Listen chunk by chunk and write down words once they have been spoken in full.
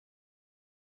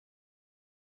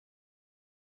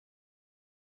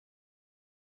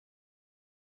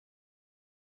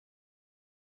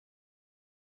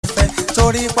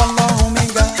torí pọ́lọ́run mi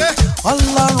ga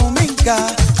ọlọ́run mi ga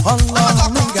ọlọ́run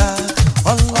mi ga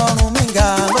ọlọ́run mi ga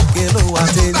lókè ló wà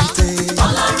téńté.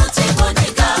 ọlọ́run tí mo ní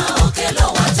ga òkè ló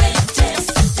wà téńté.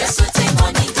 jésù tí mo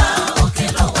ní ga òkè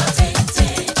ló wà téńté.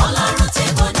 ọlọ́run tí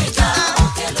mo ní ga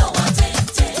òkè ló wà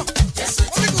téńté. jésù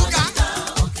tí mo ní ga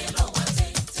òkè ló wà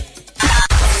téńté.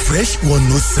 Fresh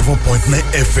 107.9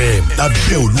 FM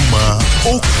lábẹ́ Olúmọ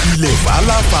ó kilẹ̀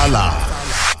fàlàfàlà.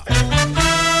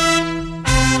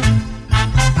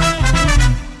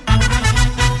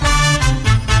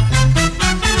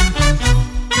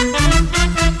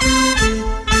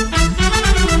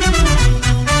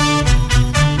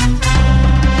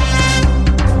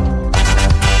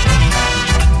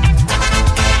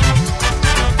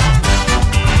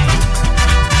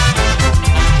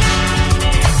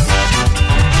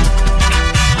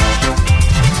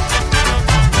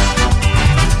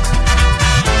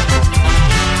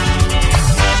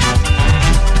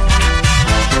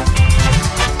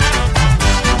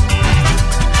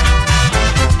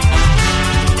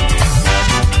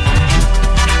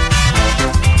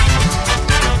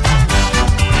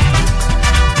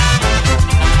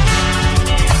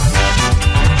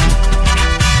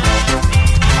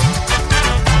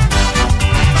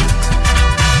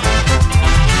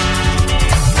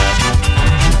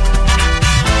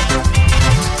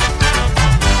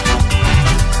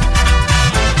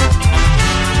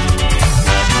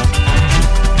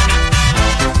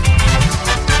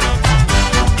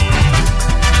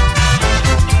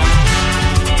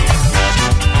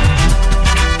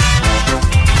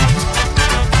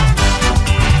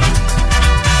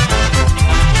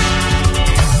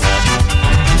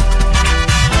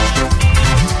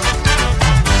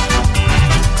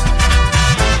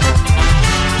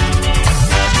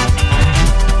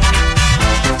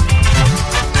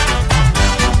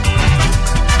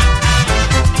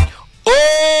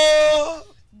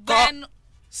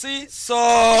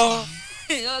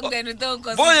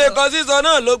 bóyá kan sísọ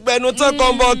náà ló gbẹnu tán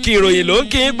kan bọ kí ìròyìn ló ń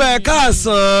kí n pẹ́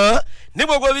káàsán ní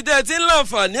gbogbo ibi tẹ́ ẹ ti ń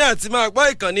láǹfààní àti máa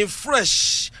gbọ́ ìkànnì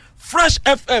fresh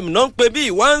fm náà ń pè bí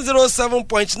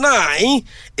 107.9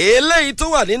 eléyìí tó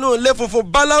wà nínú ilé funfun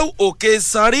báláú òkè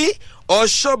sáré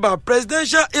ọ̀ṣọ́bà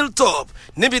presidential hilltop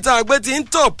níbi tá a gbé ti ń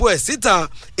tọ̀pù ẹ̀ síta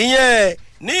ìyẹn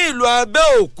ní ìlú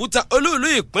abẹ́òkúta olúìlú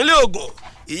ìpínlẹ̀ ògùn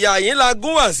ìyá yín la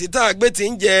gún wá sí tá a gbé ti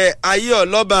ń jẹ ayé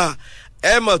ọlọ́ba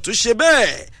ẹ mọ̀ tún ṣe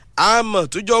bẹ́ẹ̀ a mọ̀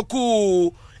tún jọ kú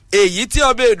èyí tí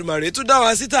ọba èdùmàrè tún dá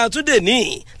wa síta tún dè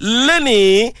ní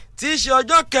lẹ́nìí tí í ṣe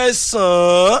ọjọ́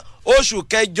kẹsàn-án oṣù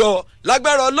kẹjọ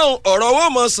lágbára ọlọ́run ọ̀rọ̀ owó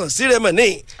mọ̀ sàn sí rẹmọ̀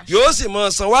ní yóò sì mọ̀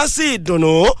sàn wá sí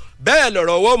ìdùnnú bẹ́ẹ̀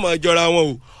lọ̀rọ̀ owó mọ̀ jọra wọn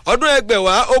o ọdún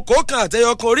ẹgbẹ̀wá okòó kan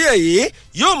àtẹyọkan orí èyí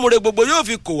yóò múre gbogbo yóò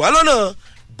fi kò wá lọ́nà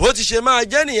bó ti ṣe máa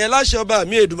jẹ́ nìyẹn láṣẹ ọba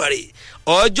mi èdùmàrè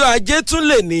ọjọ́ ajé tún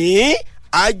lè ní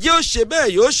ajé ó ṣe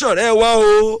bẹ́ẹ̀ yóò ṣọ̀rẹ́ wa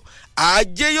o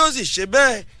ajé yóò sì ṣe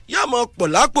bẹ́ẹ̀ yóò mọ pọ̀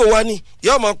lápò wa ni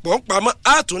yóò mọ pọ̀ ń pamọ́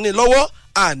àtúní lọ́wọ́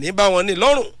àní bá wọn ní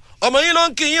lọ́rùn ọmọ yín ló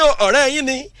ń kí yín ọ̀rẹ́ yín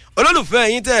ni olólùfẹ́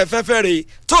yín tẹ́ ẹ fẹ́fẹ́ rè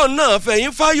tó náà fẹ́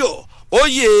yín fáyọ̀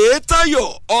oyè táyọ̀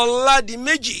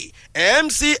ọ̀làdìmẹ́jì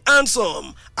mc handsome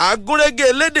agúnrégé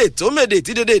elédè tó mèdè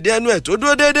tí dédé ẹnu ẹ̀ tó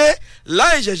dúró dédé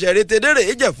láì ṣẹ̀ṣẹ̀ rí tedere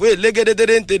ìjẹ̀fún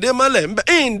elégédédé ń tedé mọ́lẹ̀ ń bẹ́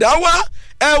ìdáwà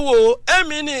ẹ wò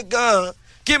ẹ̀mí nìkan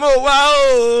kí mo wá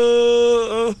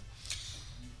o.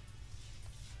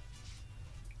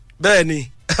 bẹ́ẹ̀ ni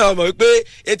ọmọ wípé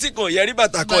etí kan yẹrí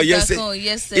bàtà kan yẹsẹ̀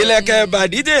ilẹ̀kẹ̀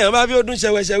bàdí téèyàn bá fi ọdún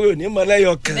ṣẹwẹṣẹwẹ ò ní mọ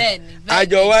lẹ́yọ kan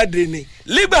àjọwádìí ni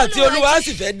nígbà tí olúwa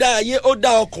sì fẹ́ dá ayé ó dá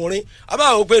ọkùnrin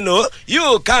abáwo pé nà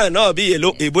yóò ká náà bí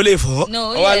èbó lè fọ́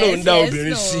ọwá ló ń dá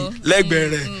obìnrin sí lẹ́gbẹ̀ẹ́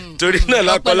rẹ̀ torí náà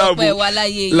lápọ̀láàbò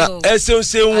ẹ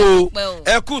ṣeun o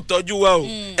ẹ kú tọ́jú wa o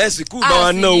ẹ sì kú bá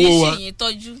wa ná owó wa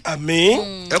àmín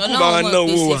ẹ kú bá wa ná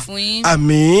owó wa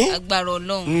àmín agbára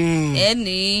ọlọ́run ẹ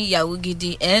ní ìyàwó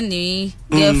gidi ẹ ní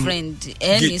girlfriend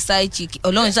ẹ ní side chick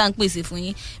ọlọ́run ṣáà ń pèsè fún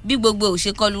yín bí gbogbo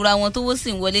òṣèkọlura wọn tó wó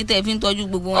sì ń wọlé tẹ́ fi ń tọ́jú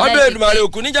gbogbo wọn. ọdún Èdùmàrè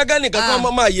òkú ní jágá nìkan kan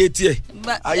mọ́ máa yé tiẹ̀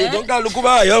àyè tó ń kálukú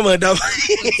bá àyọ̀ ọmọ dá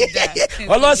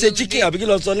ọlọ́ọ̀ṣe chicken àbí kí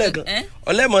lọ sọ lẹ́ẹ̀kan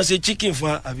ọlẹ́mọ̀ ṣe chicken fún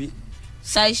wa àbí.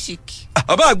 side chick.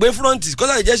 ọba àgbẹ̀ front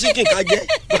kọ́sà ìjẹ́ chicken ká jẹ́.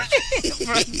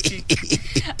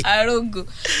 arógo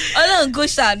ọlọ́run kò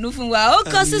ṣàánú fún wa ó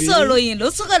kọ́ sísọ òròyìn ló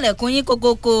tún kọlẹ̀kùn yín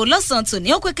kokoko lọ́sàn-án tòní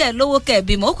ó pé kẹ́ ẹ̀ lówó kẹ́ ẹ̀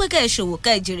bímọ ó pé kẹ́ ẹ̀ ṣòwò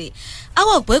kẹ́ ẹ̀ jèrè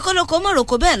àwọn òpè kólókó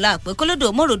mọ̀rọ̀kọ bẹ́ẹ̀ la àpè kólódò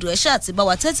mọ̀rọ̀dò ẹ̀ṣẹ́ àti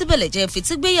báwa tẹ́tí bẹ̀lẹ̀ jẹ́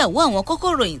fitígbéyàwó àwọn kókó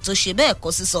ròyìn tó ṣe bẹ́ẹ̀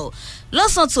kọ́ sísọ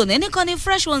lọ́sàn-án tòní nìkan ní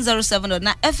fresh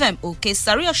 107.9 fm òkè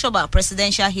sáré ọ̀ṣọ́bà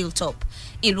presidential hilltop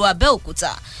ìlú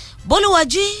abẹ́òkúta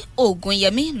Bólúwájí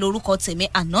Ògúnyẹmí lórúkọ tèmi,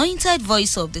 anointed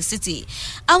voice of the city.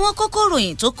 Àwọn kókó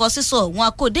ròyìn tó kọ sísọ òun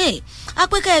akóde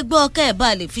apẹ́kẹ́ ẹgbẹ́ ọkẹ́ ẹ̀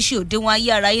bá lè fi ṣe òde wọn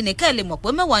ayé ara yìí ní ká ẹ̀ lè mọ̀ pé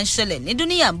mẹ́wàá ń ṣẹlẹ̀ ní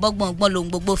dúníyà ń bọ́gbọ̀ngbọ̀n lòun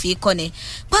gbogbo fi kọ́ni.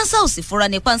 Pánsá ò sì fura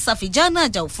ni pánsá fi já náà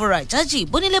jà òfura jájì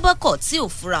bónílé bá kọ̀ tí ò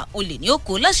fura olè ní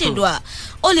òkú láṣẹ̀dùà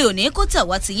olè òní kó tà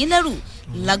wá ti yín lẹ́rù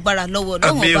lágbára lọ́wọ́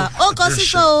lọ́wọ́ bá ó kọ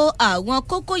sísọ àwọn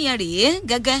kókó yẹn rèé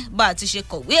gẹ́gẹ́ bá a ti ṣe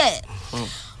kọ̀wé ẹ̀.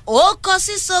 Ó kọ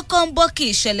sísọ kọ́ńbọ́ọ̀kì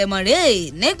ìṣẹ̀lẹ̀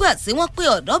mọ̀rẹ́ nígbà tí wọ́n pé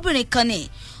ọ̀dọ́bìnrin kan ni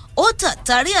ó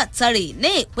tàtàrí àtàrí ní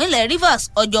ìpínlẹ̀ Rivers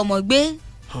ọjọ́mọgbé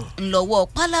ńlọ́wọ́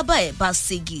pálábá ẹ̀ bá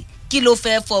ségi kí ló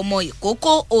fẹ́ fọmọ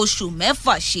ìkókó oṣù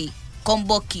 6 ṣe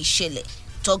kọ́ńbọ́ọ̀kì ìṣẹ̀lẹ̀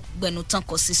tọgbẹnu tán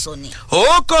kọ sísọ ni.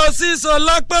 Ó kọ sísọ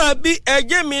lápá bí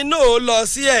ẹjẹ́ mi náà lọ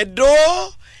sí Ẹdó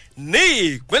ní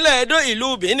ìpínlẹ̀ Ẹdó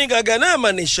ìlú Benin gangan náà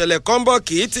mà ní ìṣẹ̀lẹ̀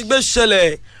kọ́ńbọ́ọ̀kì ti gbé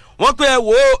ṣẹlẹ̀ wọ́n pé ẹ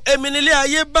wo èmi nílé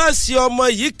ayé bá sí ọmọ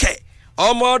yìí kẹ̀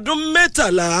ọmọ ọdún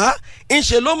 13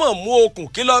 ńṣe ló mọ̀ mú okùn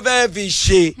kí ló fẹ́ fi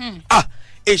ṣe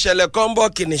ìṣẹ̀lẹ̀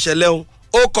kọ́ńbọ́ọ̀kì níṣẹ̀lẹ̀ òun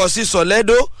ó kọ sí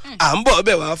sọ̀lẹ́dọ́ à ń bọ̀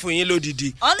bẹ̀ wá fún yín lódìdí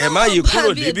ẹ má yí kúrò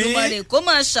níbí. ọlọ́run bàbí kó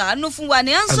máa ṣàánú fún wa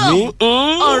ní ansọ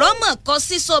ọ̀rọ̀ mọ̀ kọ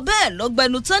sísọ bẹ́ẹ̀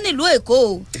lọ́gbẹnu tán nílùú Èkó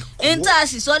o ń tá a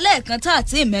sì sọ lẹ́ẹ̀kan tá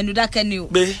àti ìmẹ́nu dákẹ́ ni o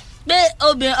pé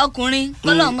obìnrin ọkùnrin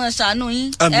kọ́lọ́ mọ̀ ṣàánú yín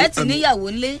ẹ ti níyàwó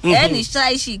ńlé ẹ ní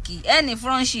ṣáì ṣìkì ẹ ní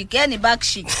front ṣìkì ẹ ní back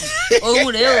ṣìkì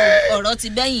òun rèé o ọ̀rọ̀ ti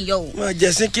bẹ́yìn yọ o. wọ́n jẹ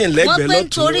sí kí n lẹ́gbẹ̀ẹ́ lọ́tún. wọ́n pé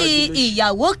nítorí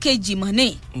ìyàwó kejì mọ̀ ní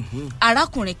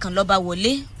arákùnrin kan lọ́ba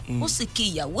wọlé ó sì kí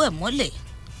ìyàwó ẹ̀ mọ́lẹ̀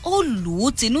ó lù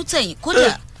ú tinú tẹ̀yìn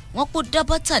kódà wọ́n pọ̀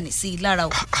dábàtà ní sí i lára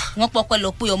o wọ́n pọpẹ́ lọ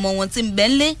pé ọmọ wọn ti ń bẹ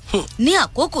ńlé ní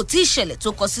àkókò tí ìṣẹ̀lẹ̀ tó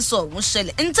kọ sísọ ọ̀hún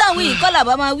ṣẹlẹ̀ ń táwọn yìí kọ́là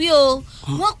bá máa wí o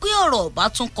wọ́n pé ọ̀rọ̀ ọ̀bá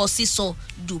tún kọ sísọ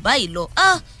Dubai lọ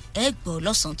ẹ gbọ́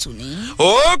lọ́sàn-án tòní.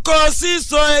 ó kọ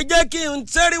sísọ ẹ jẹ́ kí n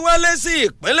tẹ́rí wálé sí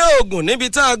ìpínlẹ̀ Ògùn níbi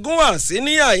tá a gún wá sí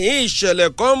ní àyín ìṣẹ̀lẹ̀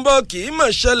kọ́ńbọ́ọ̀kì mọ̀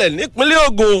ṣẹlẹ̀ nípínlẹ̀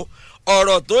Ògùn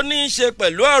ọ̀rọ̀ tó ní í ṣe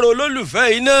pẹ̀lú àrò olólùfẹ́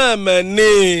iná mọ̀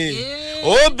ni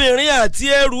obìnrin àti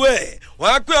ẹrù ẹ̀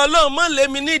wọ́n á pé ọlọ́run mọ́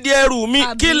lèmi nídìí ẹrù mi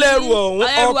kí lẹ́rù ọ̀hún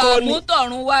ọkọ ni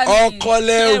ọkọ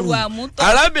lẹ́rù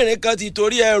arábìnrin kan ti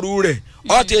torí ẹrù rẹ̀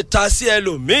ó ti ta sí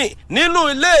ẹlòmíì nínú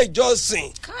ilé ìjọsìn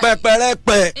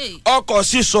pẹpẹrẹpẹ ọkọ̀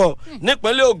sísọ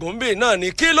nípínlẹ̀ Ògùn bíi náà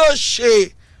ni kí ló ṣe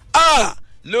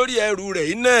lórí ẹrù rẹ̀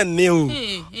iná ni o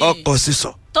ọkọ̀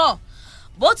sísọ. tọ́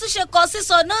bó tún ṣe kọ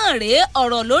sísọ náà rèé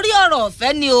ọ̀rọ̀ lórí ọ̀rọ̀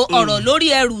ọ̀fẹ́ ni o ọ̀rọ̀ lórí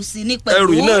ẹrù sí ni pẹ̀lú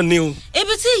ẹrù náà ni o.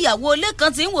 ibi tí ìyàwó ilé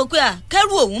kan ti ń wò pé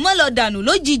kẹ́rù òun mọ́ lọ dànù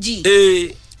lójijì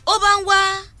ó bá ń wá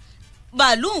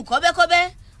bàálù kọ́bẹ́kọ́bẹ́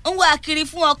ń wá kiri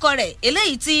fún ọkọ rẹ̀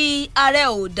eléyìí tí ààrẹ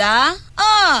ò dá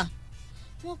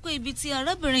wọ́n pé ibi tí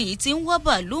arábìnrin yìí ti ń wá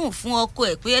bàálù fún ọkọ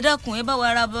ẹ̀ pé ẹ dákun ẹ bá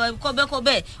wa ra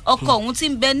kọ́bẹ́kọ́bẹ́ ọkọ òun ti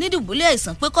ń bẹ nídùbúlẹ̀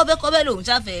àìsàn pé kọ́bẹ́kọ́bẹ́ lòun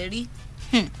ṣàfẹ́ rí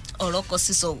ọ̀rọ̀ kọ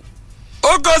sísọ o.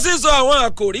 ó kọ sísọ àwọn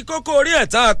àkòrí kókó orí ẹ̀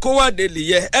tá a kó wá délì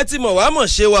yẹ ẹ ti mọ̀ wá mọ̀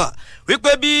ṣe wà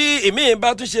wípé bí èmi bá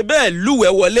tún ṣe bẹ́ẹ̀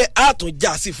lúwẹ̀ wọlé á tún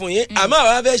já sí fún yín àmọ́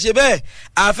àwa fẹ́ ṣe bẹ́ẹ̀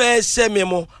a fẹ́ ṣẹ́mi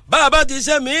mu bá a bá ti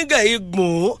ṣẹ́mi gẹ̀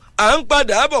igbùn à ń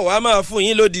padà bọ̀ wá máa fún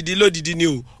yín lódìdí ni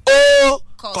o ó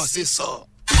kọ sísọ.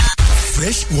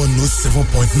 Fresh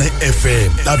 107.9 FM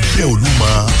lábẹ́ Olúmọ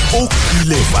ó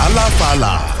kilẹ̀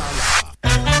fàlàfàlà.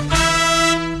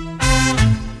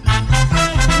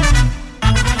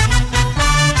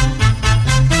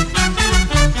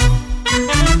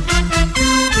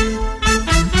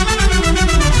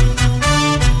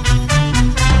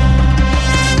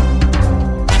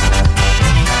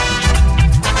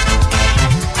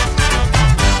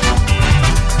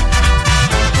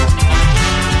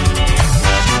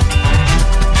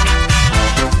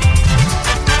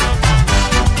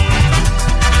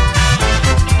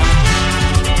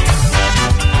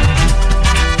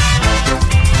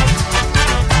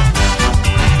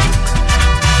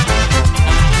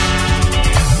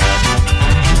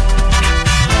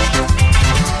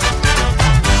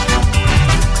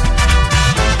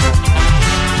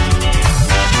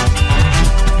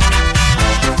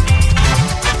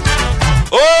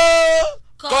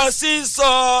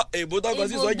 sísọ èbó tọkọ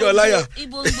sísọ jẹ ọláyà.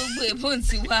 ibo gbogbo èbó ń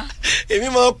ti wá. èmi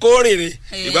máa ń kó rìnrìn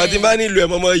ìgbà tí n bá nílò ẹ̀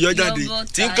mọ́mọ́ yọ jáde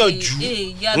tí n kàn jù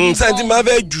sẹ́ni tí n bá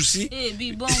fẹ́ jù sí.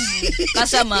 bí bọ́ǹbù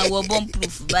kásá máa wọ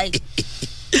bomb-proof báyìí.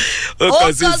 ó kọ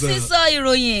sísọ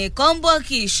ìròyìn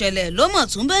kọ́ńbọ́ọ̀kì ìṣẹ̀lẹ̀ ló mọ̀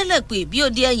tún bẹ́ẹ̀lẹ̀ pé bí ó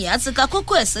di ẹ̀yìn àti ka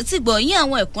kókó ẹ̀sẹ̀ tí gbọ̀ yín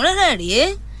àwọn ẹ̀kúnrẹ́rẹ́ rèé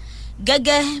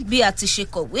gẹ́gẹ́ bí a ti ṣe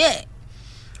kọ̀wé ẹ̀.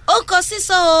 ó kọ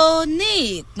sísọ ní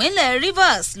ìpínlẹ̀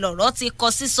Rivers lọ̀rọ̀ ti kọ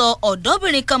sísọ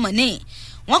ọ̀dọ́bìnrin kan mọ̀ ní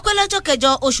wọ́n pẹ́ lọ́jọ́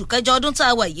kẹjọ oṣù kẹjọ ọdún tá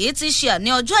a wà yìí ti ṣe àní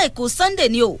ọjọ́ àìkú Sunday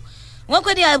ni o wọ́n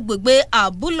pẹ́ ní agbègbè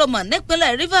Abúlọ́mọ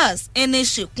nípínlẹ̀ Rivers ẹni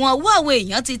ṣìkún ọwọ́ àwọn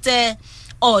èèyàn ti tẹ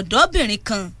ọ̀dọ́bìnrin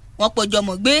kan wọ́n pọ̀jọ́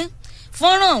mọ̀ gbé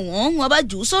fọ́nrán ọ̀hún wọn bá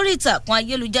jù ú sórí ìtàkùn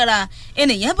ayélujára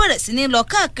ènìyàn bẹ̀rẹ̀ sí ní lọ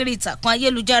káàkiri ìtàkùn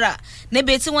ayélujára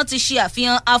níbi tí wọ́n ti ṣe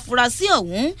àfihàn afurasí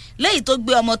ọ̀hún lẹ́yìn tó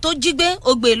gbé ọmọ tó jí gbé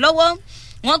ó gbé lọ́wọ́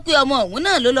wọ́n pé ọmọ ọ̀hún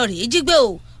náà ló lọ rèé jí gbé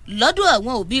o lọ́dọ̀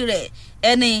àwọn òbí rẹ̀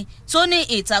ẹni tó ní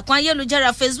ìtàkùn ayélujára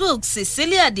Facebook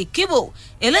Cecilia Dikibo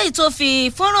eléyìí tó fi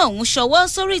fọ́nrán ọ̀hún ṣọwọ́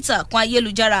sórí ìtàkùn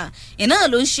ayélujára iná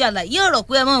ló ń ṣe àlàyé ọ̀rọ̀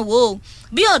pé ẹ mọ̀ wò ó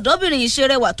bí ọ̀dọ́bìnrin yìí ṣe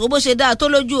rẹwà tó bó ṣe dáa tó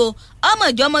lójú o ọmọ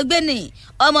ìjọmọ gbé ni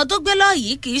ọmọ tó gbé lọ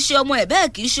yìí kì í ṣe ọmọ ẹ̀ bẹ́ẹ̀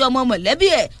kì í ṣe ọmọ mọ̀lẹ́bí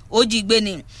ẹ̀ ó jí gbé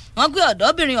ni wọ́n gbé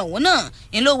ọ̀dọ́bìnrin ọ̀hún náà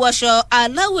ń ló wọṣọ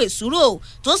aláwọ̀ èsúrò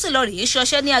tó sì lọ rèé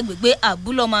ṣọṣẹ́ ní agbègbè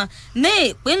àbúlọ́mọ ní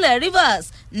ìpínlẹ̀ Rivers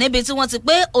níbi tí wọ́n ti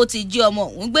pé ó ti jí ọmọ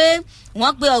ọ̀hún gbé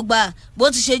wọ́n pé ọgbà bó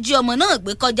ti ṣe jí ọmọ náà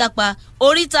gbé kọjá pa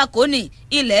oríta kò ní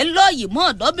ilẹ̀ ń lọ yìí mọ́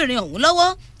ọ̀dọ́bìnrin ọ̀hún lọ́wọ́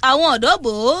àwọn ọ̀dọ́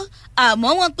bò ó àmọ́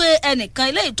wọ́n pé ẹnìkan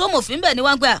ilé ìtòmòfin bẹ̀ ni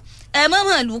wọ́n gbà ẹ má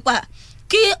mà lù pa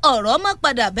kí ọ̀rọ̀ má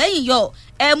padà bẹ́yìn yọ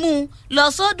ẹ mú lọ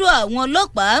sọ́dọ̀ àwọn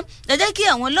ọlọ́pàá ẹ jẹ́ kí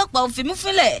àwọn ọlọ́pàá fimú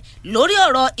fínlẹ̀ lórí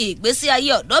ọ̀rọ̀ ìgbésí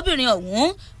ayé ọ̀dọ́bìnrin ọ̀hún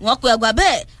wọ́n pe àgbà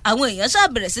bẹ́ẹ̀ àwọn èèyàn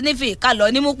ṣàbẹ̀rẹ̀ sí ní fi ìkàlọ̀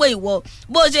nímú pé ìwọ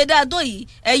bó ṣe dáa tó yìí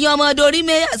ẹ̀yin ọmọ dorí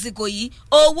mé àsìkò yìí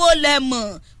owó lẹ mọ̀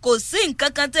kò sí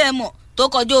nǹkan kan tẹ́ ẹ mọ̀ tó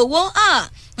kọjá owó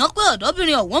wọ́n pé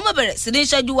ọ̀dọ́bìnrin ọ̀hún mọ̀ bẹ̀rẹ̀ sí ní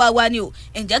ṣẹ́jú wa ni o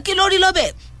ǹjẹ́ kí ló rí lọ́bẹ̀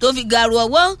tó fi gàrú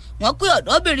ọwọ́ wọ́n pé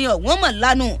ọ̀dọ́bìnrin ọ̀hún mọ̀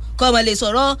lánàá kọ́ ọmọ lè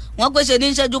sọ̀rọ̀ wọ́n pé ṣe ní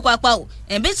ṣẹ́jú pápá o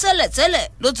ẹ̀bí tẹ́lẹ̀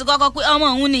ló ti kọ́kọ́ pé ọmọ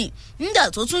òun ni ńgbà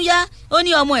tó tún yá ó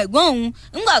ní ọmọ ẹ̀gbọ́n òun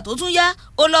ńgbà tó tún yá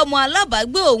ó lọ́mọ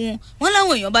alábàágbé òun wọ́n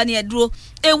láwọn èèyàn bá ní ẹ dúró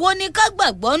èwo ni ká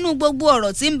gbàgbọ́ nú gbogbo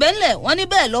ọ̀rọ̀ tí ń bẹ́ńlẹ̀ wọ́n ní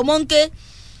bẹ́ẹ̀ lọ́mọ ń ké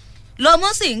lọ́mọ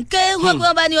sì ń ké wọ́n pé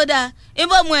wọ́n bá ní ó dáa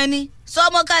ìbọ̀mù ẹni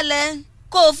sọmọ kalẹ̀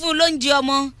kó o fún un lóúnjẹ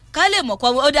ọmọ ká lè mọ̀ pọ̀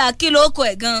ó dáa kí ló kọ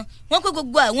ẹ̀ gan wọ́n pé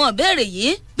gbogbo àwọn ìbéèrè yìí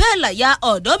bẹ́ẹ̀ làyà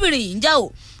ọ̀dọ́bìnrin yìí ń já o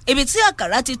ibi tí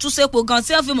àkàrà ti tú sépo gan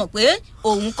tí wọ́n fi mọ̀ pé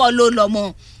òun kọ́ ló lọ́mọ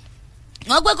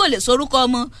wọ́n pé kò lè sorúkọ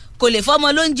ọmọ kò lè fọmọ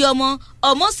lóúnjẹ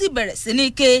ọmọ sì bẹ̀rẹ̀ sí ní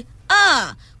ké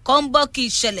kọ́ńbọ́ọ̀kì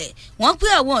ìṣẹ̀lẹ̀ wọ́n pé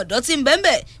àwọn ọ̀dọ́ tí ń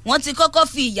bẹ́ńbẹ́ wọ́n ti kọ́kọ́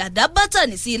fi ìyàdá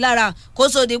bátànì sí i lára kó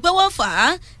tó di pé wọ́n fà á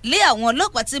lé àwọn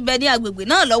ọlọ́pàá tí bẹ ní agbègbè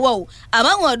náà lọ́wọ́ o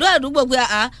àmọ́ àwọn ọ̀dọ́ àdúgbò pé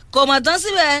kò mọ̀ tán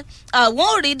síbẹ̀ àwọn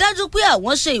ò rí dájú pé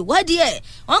àwọn ṣe ìwádìí ẹ̀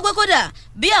wọ́n pé kódà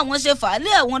bí àwọn ṣe fà á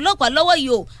lé àwọn ọlọ́pàá lọ́wọ́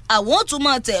yìí o àwọn ò tún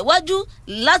máa tẹ̀ wájú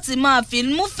láti máa fi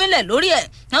mú fínlẹ̀ lórí ẹ̀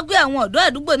wọ́n pé àwọn ọ̀dọ́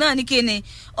àdúgbò náà ní kíni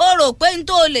ó rò pé n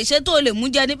tó lè ṣe tó lè mú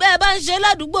jẹ ní bẹ́ẹ̀ bá ń ṣe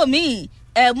ládùúgbò míì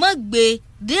ẹ̀ mọ́ gbé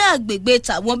dé àgbègbè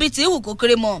tàwọn bíi ti ìwù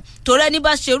kókéré mọ torí ẹni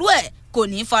bá ṣerú ẹ̀ kò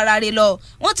ní í farare lọ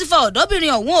wọ́n ti fa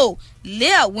ọ̀dọ́bìnrin ọ̀hún o lé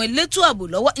àwọn elétò ààbò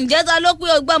lọ́wọ́ ǹjẹ́ ta ló pé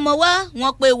ọgbà mọ́ wá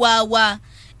wọ́n pé wá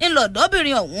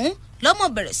ńlọdọ́bìnrin ọ̀hún lọ́mọ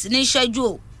bẹ̀rẹ̀ sí ní ṣẹ́jú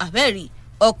o àbẹ́rì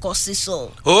ọkọ̀ sísọ.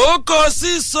 ọkọ̀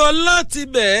sísọ láti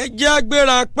bẹ̀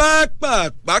jágbéra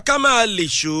pápá ká máa lè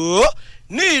ṣó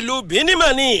ní ìlú Benin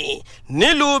mani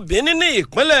nílùú Benin ní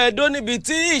ìpínlẹ̀ Edo níbi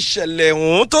tí ìṣẹ̀lẹ̀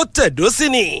ọ̀hún tó tẹ̀dó sí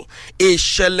ni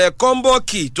ìṣẹ̀lẹ̀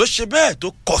kọ́ńbọ́ọ̀kì tó ṣe bẹ́ẹ̀ tó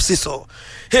kọ sísọ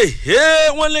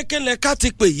wọ́n lékelẹ̀ ká ti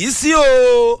pè yí sí o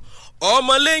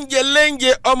ọmọ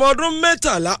léńjẹ ọmọ ọdún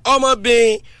 13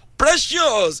 ọmọbìnrin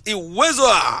Precious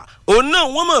Iwezoa òun náà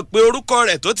wọ́n mọ̀ pé orúkọ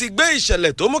rẹ̀ tó ti gbé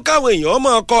ìṣẹ̀lẹ̀ tó mú káwọn èèyàn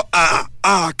máa kọ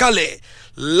àkàlẹ̀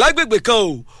lágbègbè kan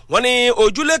o wọ́n ní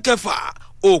ojúlé 6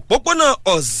 òpópónà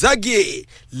Ọ̀zágìé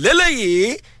lélẹ́yìí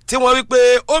tí wọ́n wí pé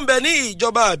ó ń bẹ ní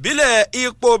ìjọba ìbílẹ̀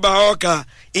Ipòbà Ọkà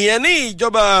ìyẹn ní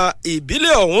ìjọba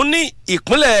ìbílẹ̀ ọ̀hún ní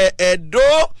ìpínlẹ̀ Ẹdó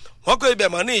wọ́n kó ibẹ̀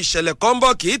mọ́ ní ìṣẹ̀lẹ̀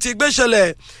kọ́ńbọ́ọ̀kì ti gbé ṣẹlẹ̀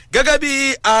gẹ́gẹ́ bí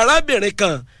arábìnrin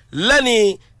kan lẹ́ni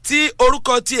tí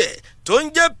orúkọ tiẹ̀ tó ń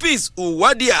jẹ́ Peace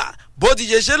Uwadia bó ti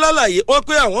ṣe ṣe lálàyé wọ́n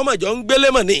pé àwọn ọmọ ìjọ ń gbélé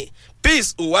mọ̀ ní Peace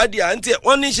Uwadia ń tiẹ̀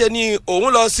wọ́n níṣe ni òun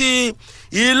lọ sí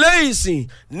ilé ìsìn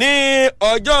ní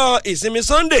ọjọ́ ìsinmi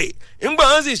Sunday ńgbà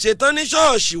wọn sì ṣetán ní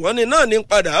ṣọ́ọ̀ṣì wọn ni náà ní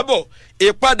padà bọ̀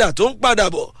ìpadà tó ń padà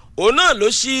bọ̀ òun náà ló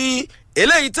ṣí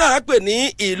eléyìí tá a pè ní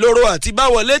ìloro àti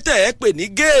báwọlé tẹ̀ ẹ́ pè ní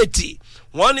géètì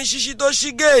wọ́n ní ṣíṣí tó ṣí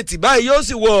géètì báyìí yóò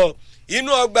sì wọ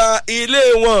inú ọgbà ilé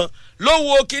wọn ló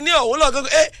wo kinní ọ̀hún lọ́kàn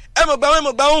ẹ mọ̀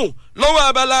gbà hùn lọ́wọ́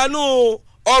abala inú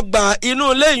ọgbà inú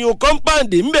ilé ìyún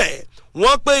kọ́ńpáǹdì ńbẹ̀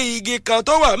wọ́n pé igi kan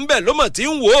tó wà ńbẹ̀ ló mọ̀ tí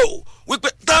ń wò ó wípé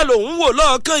ta lòun wò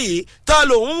lọ́ọ̀kan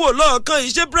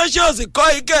yìí ṣé Precious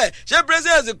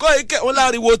kọ́ ike wọn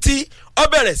láriwo tí ó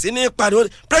bẹ̀rẹ̀ sí ní pariwo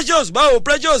Precious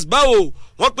báwo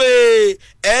wọ́n pé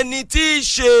ẹni tí í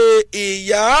ṣe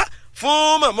ìyá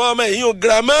fún màmá ọmọ ìyún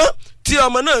girama tí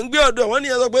ọmọ náà ń gbé ọ̀dọ̀ wọn ní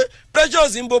ẹ sọ pé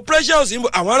Precious ń bo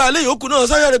àwọn ará ilé yòókù náà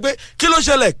sáyà rẹ pé kí ló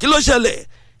ṣẹlẹ̀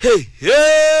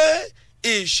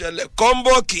ìṣẹ̀lẹ̀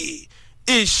kọ́ńbọ́ọ̀kì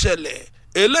ìṣẹ̀lẹ̀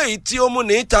eléyìí tí ó mú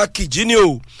ní ìta kìjì ni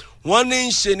o wọ́n ní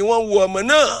í ṣe ni wọ́n wo ọmọ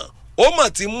náà ó mà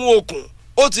ti mú okùn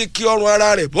ó ti kí ọrùn ara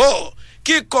rẹ̀ bọ́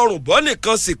kí kọrùn bọ́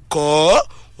nìkan sì kọ́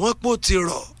wọ́n pò ti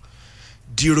rọ̀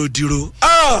dìròdìrò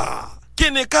kí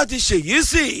ni ká ti ṣèyí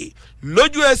sí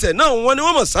lójú ẹsẹ̀ náà wọ́n ní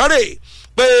wọ́n mọ̀ sáré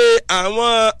pé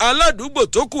àwọn aládùúgbò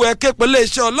tó kù ẹ ké pẹ̀lú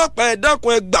iṣẹ́ ọlọ́pàá ẹ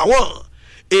dákun ẹ gbà wọ́n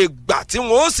ìgbà tí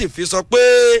wọ́n ó sì fi sọ pé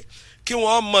kí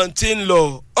wọ́n mọ̀ tí ń lọ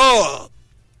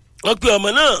wọ́n pe ọmọ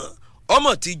náà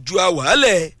ọmọ ti ju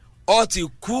àwàálẹ̀ ọ ti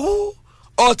kú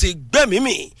ọ ti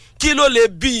gbẹ́mìímì kí ló lè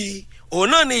bí i òun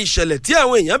náà ni ìṣẹ̀lẹ̀ tí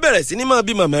àwọn èèyàn bẹ̀rẹ̀ sí ní máa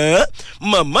bí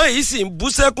màmá yìí sì ń bú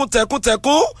sẹ́kún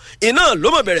tẹkúntẹkún iná ló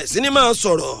mọ̀ bẹ̀rẹ̀ sí ní máa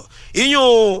sọ̀rọ̀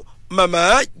iyún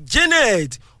màmá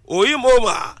Janet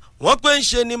Oyimoma wọ́n pé ń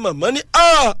ṣe ni màmá ní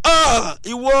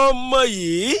ìwọ ọmọ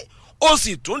yìí ó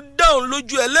sì tún dáhùn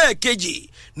lójú ẹlẹ́ẹ̀kejì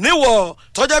níwọ̀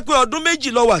tọ́já pé ọdún méjì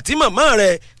lọ wà tí màmá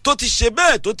rẹ̀ tó ti ṣe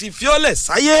bẹ́ẹ̀ tó ti fi ọ́lẹ̀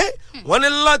sáyé wọ́n ní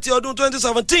láti ọdún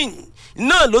 2017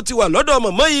 náà ló ti wà lọ́dọ̀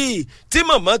màmá yìí tí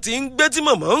màmá ti ń gbé tí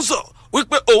màmá ń sọ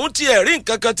wípé òun ti ẹ̀rí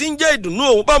nǹkan kan tí ń jẹ́ ìdùnnú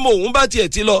òun bá mọ òun bá tiẹ̀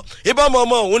ti lọ ìbámu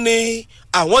ọmọ òun ni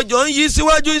àwọn jọ ń yí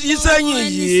síwájú yí sẹ́yìn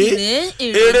yìí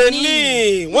èrè ní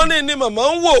wọ́n ní ni màmá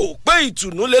ń wò pé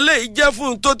ìtùnú lélẹ́yìí jẹ́ fún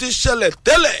un tó ti ṣẹlẹ̀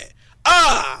tẹ́lẹ̀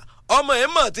ọmọ ẹ̀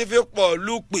mà ti fi pọ̀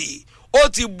lùpì ó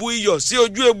ti bu iyọ̀ sí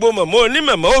ojú egbò màmá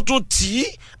onímọ̀mọ́ ó tún tì í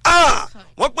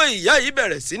wọ́n pé ìyá yìí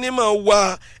bẹ̀rẹ̀ sí ní máa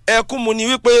wa ẹkún mu ni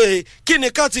wípé kí ni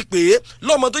ká ti pè é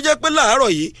lọ́mọ tó jẹ́ pé láàárọ̀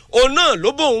yìí òun náà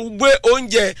ló bóun gbé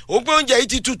oúnjẹ yìí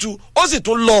ti tutù ó sì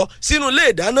tún lọ sínú ilé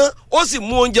ìdáná ó sì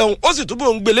mú oúnjẹ òun ó sì tún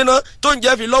bóun gbélé náà tó ń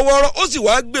jẹ́ fi lọ́wọ́rọ́ ó sì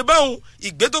wá gbé báwọn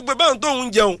ìgbé tó gbé báwọn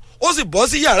tóun jẹun ó sì bọ́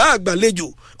sí yàrá àgbàlejò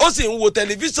ó sì ń wo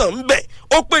tẹlifíṣàn ń bẹ̀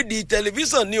ó pè di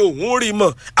tẹlifíṣàn ni òun rí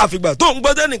mọ̀ àfìgbà tó ń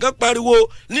gbọ́ tẹ́nìkan pariwo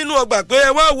nínú ọgbà pé ẹ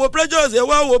wá wo Precious ẹ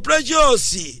wá wo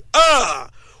Precious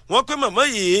wọ́n pé màmá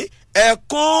yìí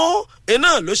ẹ̀kún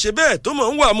iná ló ṣe bẹ́ẹ̀ tó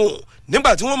mọ̀ ń wà mú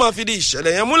nígbà tí wọ́n máa fi di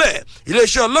ìṣẹ̀lẹ̀ yẹn múlẹ̀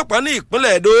iléeṣẹ́ ọlọ́pàá ní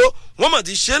ìpínlẹ̀ Èdó wọ́n mọ̀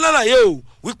ti ṣe lálàyé o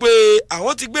wípé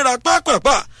àwọn ti gbéra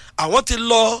pápápá àwọn ti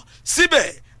lọ síbẹ̀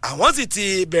àwọn sì ti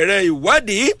bẹ̀rẹ̀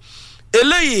ìwádìí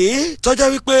eléyìí tọ́já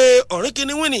wípé ọ̀rìn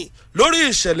kìnìwìnì lórí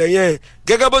ìṣẹ̀lẹ̀ yẹn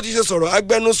gẹ́gẹ́ bó ti ṣe sọ̀rọ̀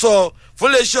agbẹnusọ fún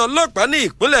iléeṣẹ́ ọlọ́pàá ní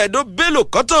ìpínlẹ̀ Èdó Bello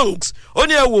Cottongs ó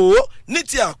ní ẹ wò ó ní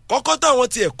ti àkọ́kọ́ táwọn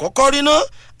ti ẹ̀ kọ́kọ́ rí ná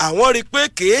àwọn rí i pé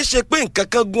kìí ṣe pé nǹkan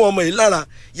kan gún ọmọ yìí lára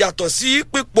yàtọ̀ sí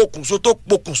pípokùnso tó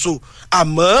pokùnso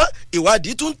àmọ́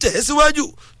ìwádìí tún tẹ̀ síwájú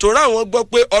torí àwọn gbọ́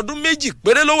pé ọdún méjì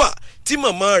péré ló wà tí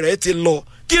màmá rẹ̀ ti lọ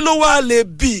kí ló wá lè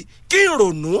bí kí n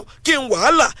rònú kí n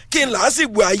wàhálà kí n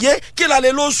làásìgbò ayé kí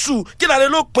lálẹ́ ló sùn kí lálẹ́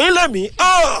ló pín lẹ́mìí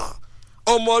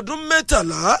ọmọ ọdún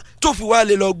 13 tó fi wá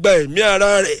lè lọ gba ẹ̀mí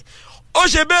ara rẹ̀ ó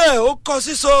ṣe bẹ́ẹ̀ ó kọ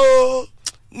sísọ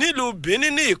nílùú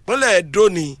Benin ní ìpínlẹ̀ Èdó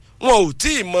ni wọn ò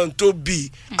tí ì mọ̀ tó bí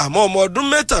àmọ́ ọmọ ọdún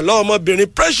 13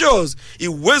 ọmọbìnrin Precious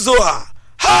Iwezoa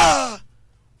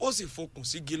ó sì fokùn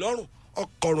sígi lọ́rùn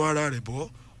ọkọ̀run ara rẹ̀ bọ́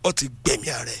ó ti gbẹ̀mí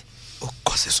ara rẹ̀ ó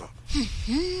kọ sísọ.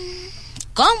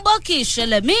 kọ́ńbọ́ọ̀kì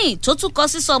ìṣẹ̀lẹ̀ míì tó tún kọ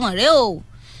sísọ mọ̀ rẹ́ o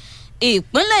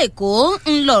ìpínlẹ̀ Èkó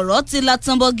ńlọrọ̀ ti la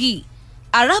tanbọ́gì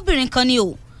arábìnrin kan ni o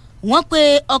wọ́n pe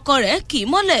ọkọ rẹ̀ kì í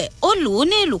mọ́lẹ̀ ó lù ú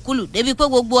ní ìlùkulù débi pé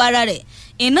gbogbo ara rẹ̀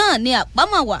iná ni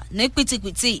àpámọ̀ wà ní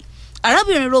pìtìpìtì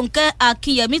arábìnrin Rónkẹ́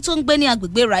Akínyẹmí tó ń gbé ní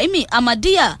agbègbè Raimi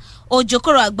Amadiya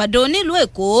Òjòkòrò Àgbàdo nílùú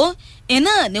Èkó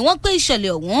iná ni wọ́n pé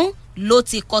ìṣẹ̀lẹ̀ ọ̀hún ló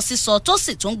ti kọ sísọ tó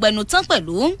sì tún gbẹnu tán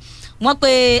pẹ̀lú wọ́n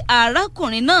pe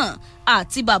arákùnrin náà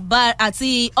àti bàbá àti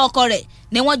ọkọ rẹ̀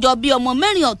ni wọ́n jọ bí ọmọ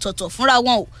 4 ọ̀tọ̀ọ̀tọ̀ fúnra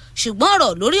wọn o ṣùgbọ́n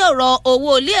ọ̀rọ̀ lórí ọ̀rọ̀ owó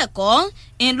ilé ẹ̀kọ́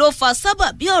ń ló fa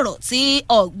sábàbí ọ̀rọ̀ tí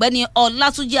ọ̀gbẹ́ni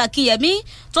Ọlátúnjí Akínyẹmí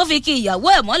tó fi kí ìyàwó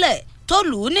ẹ̀ mọ́lẹ̀ tó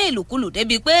lù ú ní ìlùkulù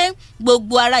débi pé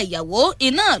gbogbo ara ìyàwó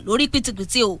iná lórí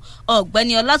pìtìpìtì o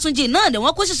ọ̀gbẹ́ni Ọlátúnjí náà ni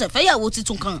wọ́n kó ṣẹ̀ṣẹ̀ fẹ́yàwó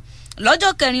tuntun kan lọ́jọ́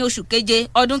 4 oṣù keje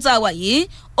ọdún tá a wà yìí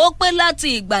ó pé láti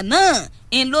ìgbà náà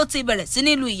ń ló ti bẹ̀rẹ̀ sí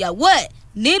nílùú ìyàwó ẹ̀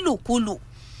nílùkulù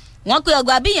wọ́n pe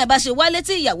ọgbà bí yẹn bá ṣe wálé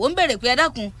tí ìyàwó ń bèrè pé ẹ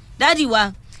dákun dádì wa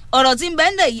ọ̀rọ̀ tí ń bẹ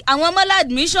ńlẹ̀ yìí àwọn ọmọlá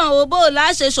admission owó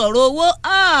láṣẹ sọ̀rọ̀ owó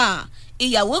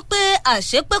ìyàwó pé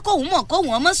àṣẹ pé kóun mọ̀ kóun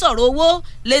ọmọ sọ̀rọ̀ owó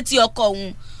létí ọkọ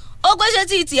òun ó gbéṣẹ́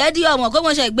tí tiẹ̀ di ọmọ kó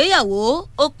wọ́n ṣe ìgbéyàwó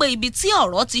ó pé ibi tí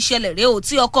ọ̀rọ̀ ti ṣẹlẹ̀ rèé o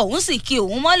tí ọkọ òun sì kí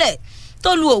òun mọ́lẹ̀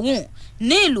tó lu òun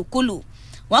ní ìlùkulù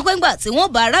wọ́n pé ńgbà tí wọ́n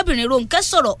bá arábìnrin Rónkẹ́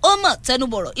sọ̀rọ̀ ó mọ̀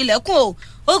tẹnubọ̀rọ̀ ilẹ̀kùn o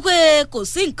ó pé kò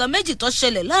sí nǹkan méjì tó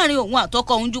ṣẹlẹ̀ láàrin òun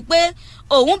àtọkọ òun ju pé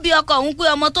òun bí ọkọ òun pé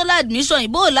ọmọ tó láàdmíṣàn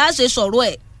ìbò láṣẹ sọ̀rọ̀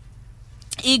ẹ̀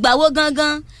ìgbà wo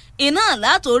gangan iná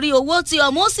látòrí owó tí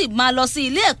ọmọ ó sì máa lọ sí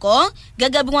ilé ẹ̀kọ́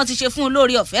gẹ́gẹ́ bí wọ́n ti ṣe fún un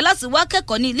lórí ọ̀fẹ́ láti wá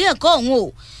kẹ́kọ̀ọ́ ní ilé ẹ̀kọ́ òun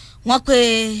o wọ́n pé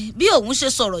bí òun ṣe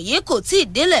sọ̀rọ̀ yìí kò tí ì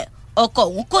délẹ̀ ọkọ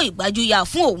òun kó ìgbájú ya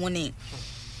fún òun ni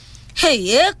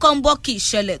èyí kọ́ńbọ́ọ̀kì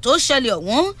ìṣẹ̀lẹ̀ tó ṣẹlẹ̀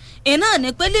ọ̀hún iná ní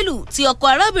pé lílù tí ọkọ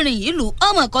arábìnrin yìí lù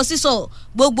ọmọ ẹ̀kọ́ sísọ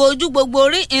gbogbo ojú gbogbo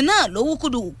orí iná ló wú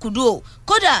kùdùkùdù o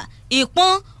kódà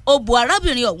ìpọ́n ó bu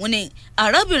arábìnrin ọ̀hún ni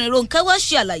arábìnrin Rónkẹ́ wá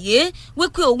ṣe àlàyé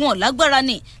wípé òun ò lágbára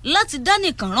ni láti dá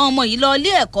nìkan rán ọmọ yìí lọ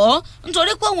ilé ẹ̀kọ́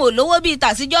nítorí pé òun ò lówó bíi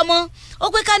tàtijọ́ mọ́ ó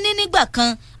pé ká ní nígbà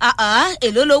kan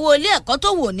èló lówó ilé ẹ̀kọ́ tó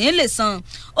wò ní lè san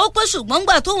ó pé ṣùgbọ́n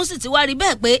gbà tóun sì ti wá rí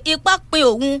bẹ́ẹ̀ pé ipá pin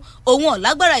òun ò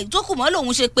lágbára ìtókù mọ́ lòun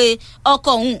ṣe pé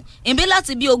ọkọ òun ìbí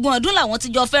láti bí 20 ọdún làwọn ti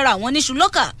jọ fẹ́ra àwọn níṣu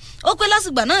lọ́kà ó pé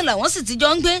lásìgbà náà làwọn sì ti jọ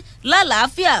ń gbé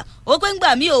lálàáfíà ó pé ńgbà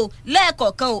mí o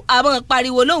lẹ́ẹ̀kọ̀ọ̀kan o àmọ́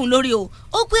pariwo lóhùn lórí o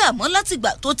ó pé àmọ́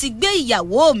látìgbà tó ti gbé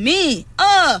ìyàwó míì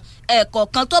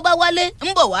ẹ̀kọ̀ọ̀kan tó bá wálé ń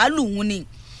bọ̀ wá lù ú ni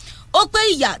ó pé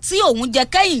ìyà tí òun jẹ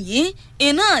kẹ́yìn yìí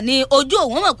iná ni ojú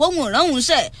òun mọ̀ pé òun rán òun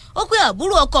ṣẹ̀ ó pé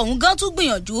àbúrò ọkọ òun gan tún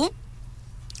gbìyànjú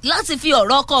láti fi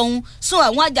ọ̀rọ̀ ọkọ òun sun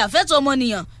àwọn ajàfẹ́tọ̀ọ́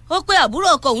ọmọnìyàn ó pé àbúrò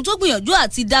ọkọ òun tó gbìyànjú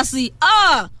àti dá sí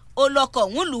ó lọkọ̀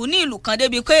òun lù ú ní ìlú kan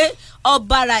débi pé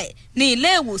ọ̀bàrà ẹ̀ ní ilé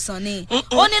ìwòsàn ni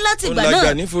ó ní láti ìgbà náà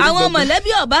àwọn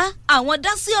mọ̀lẹ́bí ọ̀bá àwọn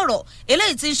dá sí ọ̀rọ̀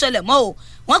eléyìí tí ń ṣẹlẹ̀ mọ́ o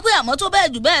wọ́n pé àmọ́ tó bẹ́ẹ̀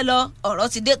jù bẹ́ẹ̀ lọ ọ̀rọ̀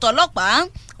ti dé tọlọ́pàá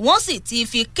wọ́n sì ti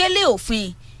fi kélé òfin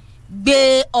gbé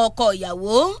ọkọ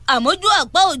ìyàwó àmójú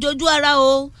àpá òjòjú ara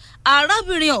o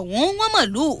arábìnrin ọ̀hún wọ́n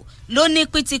mọ̀lú ló ní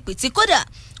pìtìpìtì kódà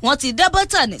wọ́n ti dá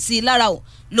bọ́tànì sí i lára o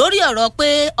lórí ọ̀rọ̀ pé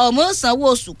ọmọ sanwó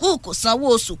sùkúù kò sanwó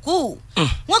sùkúù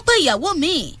wọ́n pé ìyàwó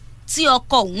míì tí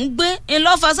ọkọ òun gbé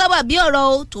ńlọ́fà sábà bí ọ̀rọ̀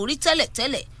o torí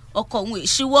tẹ́lẹ̀tẹ́lẹ̀ ọkọ òun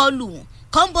èṣíwọ́ lù wọ́n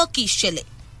kọ́ńbọ́ọ̀kì ìṣẹ̀lẹ̀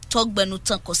tọgbẹnu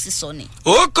tán kò sísọ ni.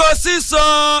 ó kọ sísọ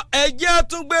ẹjẹ́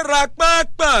àtúngbéra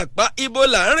pápápá ibo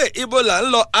là ń rè ibo là ń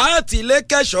lọ àti ilé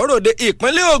kẹsàn-án-ròde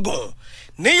ìpínlẹ̀ Ògùn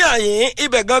níyàyín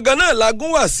ibẹ̀ gangan náà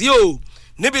lagún wá sí o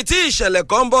níbi tí ìṣẹ̀lẹ̀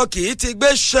kan bọ́ kì í ti gbé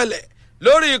ṣẹlẹ̀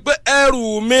lórí pé ẹrù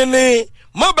mi ni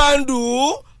mọ́ bá ń dùn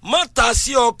ún mọ́ ta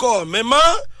sí ọkọ mi mọ́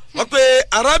wọ́n pe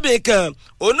arábìnrin kan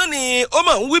òun náà ni ó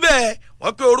máa ń wí bẹ́ẹ̀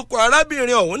wọ́n pe orúkọ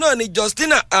arábìnrin ọ̀hún náà ni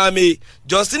Justina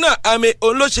Ame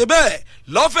òun ló ṣe bẹ́ẹ̀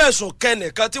lọ́fẹ̀sùn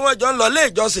kẹnìkan tí wọ́n jọ ń lọ ilé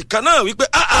ìjọsìn kan náà wípé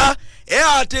ẹ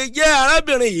àti jẹ́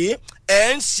arábìnrin yìí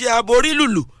ẹ̀ ń ṣe aborí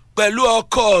lùlù pẹ̀lú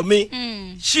ọkọ mi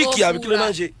ṣíkì àbí kí ló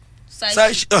náà ń ṣe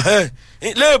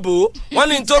léèbó wọ́n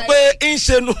ní tó pé ń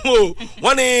ṣe nu o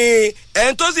wọ́n ní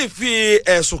ẹni tó sì fi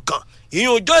ẹ̀sùn kàn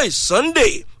ìyún Joy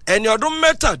Sunday ẹni ọdún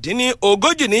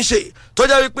 37 ní ṣe tó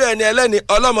jẹ́ wípé ẹni ẹlẹ́ni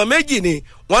ọlọ́mọ méjì ni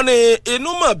wọ́n ní inú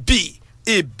mọ̀ bí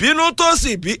ìbínú tó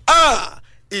sì bí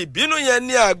ìbínú yẹn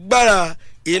ní agbára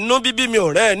inú bíbí mi ò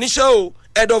rẹ́ ẹ níṣẹ́ o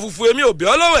ẹ̀dọ̀ fùfú èmi ò bí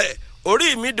ọlọ́wẹ̀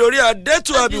orí mi dorí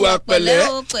adẹ́tù àbíwá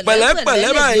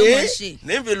pẹ̀lẹ́pẹ̀lẹ́ báyìí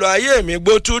nífìlọ ayé mi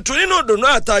gbó tuntun nínú ìdùnnú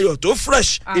àtayọ̀ tó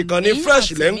fresh ìkànnì fresh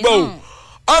lẹ́ ń gbọ́ o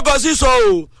ọkọ̀ sísọ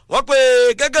o wọ́n pe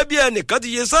gẹ́gẹ́ bí ẹnìkan ti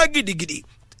yẹ sá gidigidi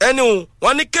ẹni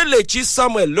wọn ní Kelechi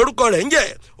Samuel lórúkọ rẹ̀ ń jẹ́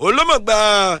olómọ̀gbà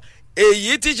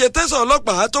èyí tí ṣe tẹ̀sán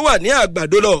ọlọ́pàá tó wà ní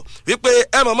Àgbàdo lọ wípé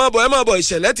ẹ mọ̀ bọ̀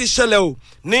ìṣẹ̀lẹ̀ ti ṣẹlẹ̀ o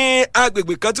ní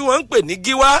agbègbè kan tí wọ́n ń pè ní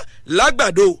Gíwá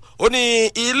l'Àgbàdo ó ní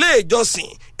ilé ìjọsìn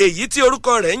èyí tí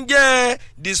orúkọ rẹ̀ ń jẹ́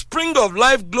the Spring of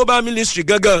Life Global Ministry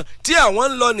gangan tí àwọn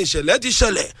ń lọ níṣẹ̀lẹ̀ ti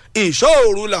ṣẹlẹ̀ ìṣọ́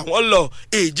òru làwọn lọ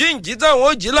ìjíǹjí táwọn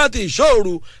ó jí láti ìṣọ́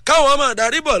òru káwọn máa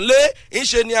darí bọ̀ lé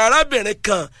ńṣe ni arábìnrin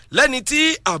kan lẹ́ni tí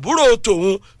àbúrò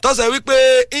tòun tọ́sẹ̀ wípé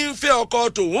ń fẹ́ ọkọ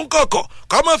tòun kọ̀kọ̀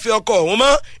kọ́mọ̀ fi ọkọ òun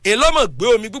mọ́ ìlọ́mọ̀ gbé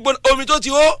omi gbígbóná omi tó ti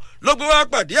hó ló gbé wá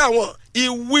pàdé àwọn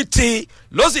ìwìtì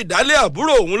ló sì dálé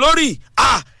àbúrò òun lórí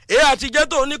àtijọ́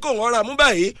tóun ní kò wọ́n ra mú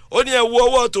báyìí ó ní ẹ wo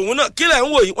ọwọ́ tòun náà kílẹ̀ ń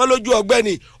wò yìí wọ́n lójú ọgbẹ́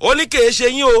ni ó ní kèé ṣe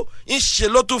yín o ń ṣe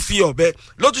ló tún fi ọ̀bẹ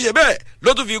ló tún ṣe bẹ́ẹ̀ ló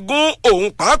tún fi gún òun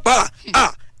pàápàá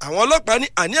àwọn ọlọ́pàá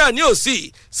ní àní ò sí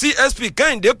CSP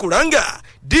Kẹ́hìndé Kùrángà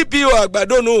DPO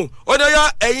Àgbàdo nù ó ní ọyá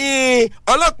ẹ̀yin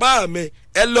ọlọ́pàá mi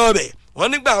ẹ lọ bẹ̀ wọ́n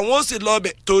nígbà wọn ó sì lọ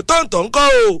bẹ̀ tòótọ́ ńkọ́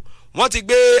o wọ́n ti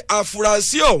gbé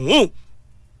afurasí ọ̀hún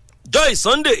Joy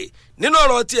Sunday nínú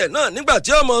ọ̀rọ̀ tiẹ̀ náà nígbà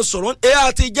tí ọmọ sọ̀rọ̀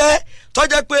àti jẹ́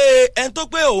tọ́jẹ́ pé ẹni tó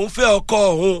pé òun fẹ́ ọkọ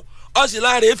òun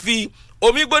ọ̀sìnláre fi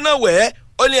omi gbóná wẹ̀ ẹ́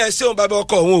ó ní ẹsẹ̀ òun bàbá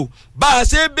ọkọ òun o bá a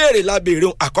ṣe béèrè la béèrè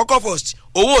òun àkọ́kọ́ first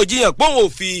òun ò jiyàn pé òun ò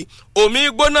fi omi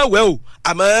gbóná wẹ̀ o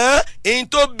àmọ́ èyí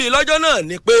tó bí lọ́jọ́ náà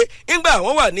ni pé ńgbà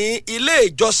wọ́n wà ní ilé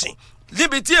ìjọsìn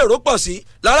níbi tí èrò pọ̀ sí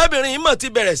lárábìnrin yìí mọ̀ ti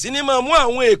bẹ̀rẹ̀ sí ní máa mú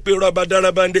àwọn èpè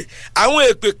rọ̀bàdàràbàǹdè àwọn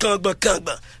èpè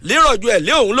kàngbọ̀n lérọ̀jù ẹ̀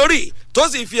lé òun lórí tó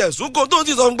sì fi ẹ̀sùn kó tó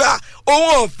ti sọ ń gbà òun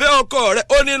ọ̀fẹ́ ọkọ rẹ̀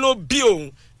ó nínú bí òun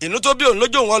inú tó bí òun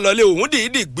lójú òun ọlọ́lé òun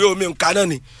dìídì gbé omi nǹkan náà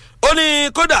ni ó ní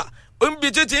kódà níbi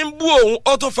títí ń bú òun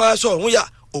ó tún fa aṣọ òun yà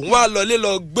òun wá lọlé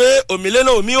lọ gbé omi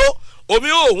lẹ́nà omi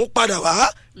ó òun padà wá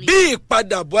bí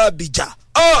ìpadàbọ̀ àbíjà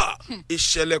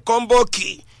ìṣẹ̀lẹ̀ kan bọ́ kì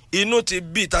inú ti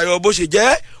bí tayọ bó ṣe jẹ́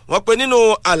wọ́n pe nínú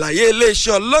àlàyé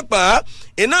iléeṣẹ́ ọlọ́pàá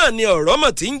iná ni ọ̀rọ̀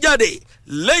mọ̀ tí ń jáde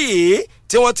lẹ́yìn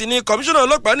tí wọ́n ti ní kọmíṣánná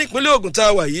ọlọ́pàá nípínlẹ̀ Ògùn tá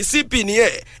a wà yìí CP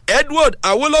nìyẹn Edward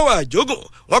Awólọ́wọ̀ Àjogùn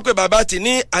wọ́n pe bàbá ti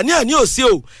ní àní òsì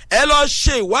o ẹ lọ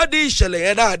ṣe ìwádìí ìṣẹ̀lẹ̀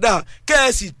yẹn dáadáa kẹ́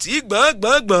ẹ sì tí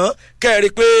gbọ̀ngbọ̀ngbọ̀n kẹ́ ẹ rí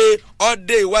i pé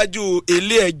ọdẹ iwájú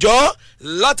ilé ẹjọ́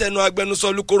látẹnu agbẹnusọ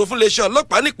olùkóró fún iléeṣẹ́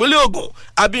ọlọ́pàá nípínlẹ̀ Ògùn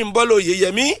Abímbọ́lá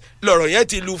Oyèyẹmí lọ̀rọ̀ yẹn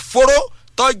ti lu fóró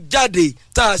tó jáde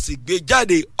tá a sì gbé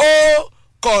jáde ó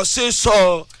kò ṣe sọ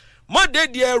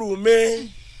mọ́dẹ́dì ẹrù mi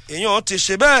èèyàn ti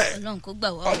ṣe bẹ́ẹ̀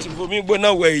ọ ti fomi gbóná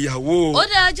wẹ ìyàwó ọkọ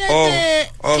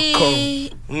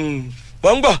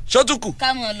wọ́n ń gbọ́ ṣọ́tùkù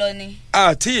kámọ̀ lọ ni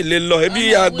àti ilé lọ ẹbí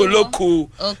agolóko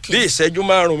bí ìṣẹ́jú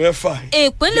 5-6.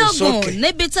 ìpínlẹ̀ Ògùn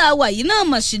níbi tá a wà yìí náà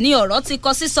mọ̀ sí ni ọ̀rọ̀ ti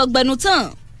kọ sí sọgbẹnu tán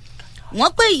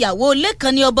wọ́n pé ìyàwó ilé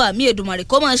kan ní ọba mi Èdùmàrè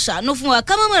kó máa ṣàánú fún wa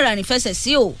ká má mọ̀ ràrìn fẹsẹ̀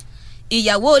sí o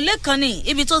ìyàwó ilé kan ní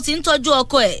ibi tó ti ń tọ́jú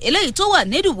ọkọ ẹ̀ eléyìí tó wà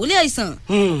ní ìdùbúlẹ̀ àìsàn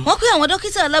wọ́n pé àwọn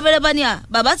dókítà alábẹ́rẹ́ bá ní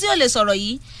bàbá tí ó lè sọ̀rọ̀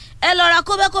yìí ẹ lọ ra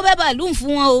kóbẹ́kóbẹ́ bàálù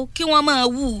fún wọn o kí wọ́n máa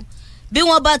wú bí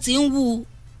wọ́n bá ti ń wú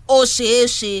ó ṣeé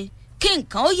ṣe kí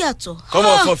nǹkan ó yàtọ̀.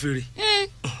 kọ́mọ fọ́ fèrè.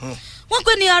 wọ́n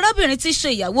pé ní arábìnrin ti ṣe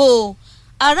ìyàwó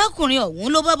arákùnrin ọ̀hún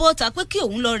ló bá bọ́ta pé kí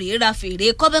òun lọ rèé ra fèrè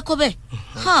kọ́bẹ́kọ́bẹ́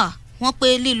wọ́n pé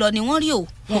lílọ ni wọ́n rí o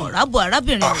wọn ò rábọ̀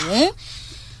arábìnrin ọ̀hún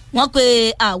wọ́n pé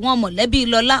àwọn mọ̀lẹ́bí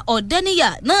Lọlá Ọ̀dẹ́níyà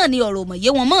náà ni ọ̀rọ̀ òmòye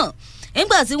wọn mọ̀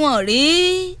nígbà tí wọ́n rí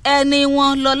ẹni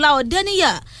wọn Lọlá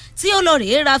Ọ̀dẹ́níyà tí ó lọ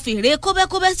rèé ra fèrè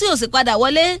kọ́bẹ́kọ́bẹ́ tí ò sì padà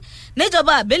wọlé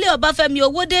níjọba àbílẹ̀ Ọbáfẹ́mi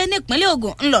Owódé nípínlẹ̀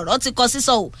Ògùn ńlọrọ̀ ti kọ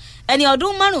sísọ o ẹni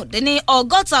ọdún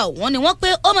 65 òun ni wọ́n pé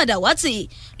ó mọ̀dàwátì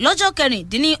lọ́jọ́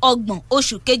 26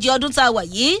 oṣù kejì ọdún tá a wà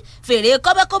yìí fèrè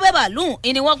kọ́bẹ́kọ́bẹ́ bàálù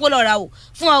ni wọ́n pé lọ́ra o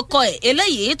fún ọkọ ẹ̀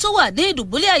eléyìí tó wà ní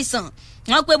ìdùbúlẹ̀ àìsàn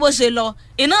wọ́n pé bó ṣe lọ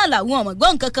iná làwọn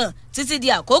ọ̀mọ̀gbọ́n kankan títí di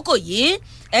àkókò yìí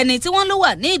ẹni tí wọ́n ló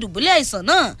wà ní ìdùbúlẹ̀ àìsàn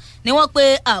náà ni wọ́n pe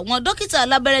àwọn dókítà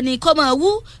alábẹ́rẹ́ ní kó máa wú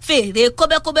fèrè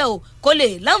kọ́bẹ́kọ́bẹ́ o kó lè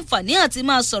láǹfààní àti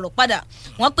máa sọ̀rọ̀ padà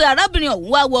wọ́n pe arábìnrin ọ̀hún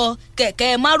wá wọ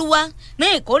kẹ̀kẹ́ márúwá ní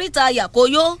ìkóríta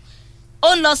Yàkóyó ó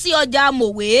ń lọ sí ọjà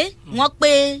Mòwe wọ́n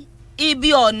pe ibi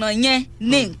ọ̀nà yẹn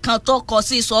ní nǹkan tó kọ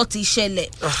sí sọ ti ṣẹlẹ̀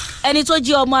ẹni tó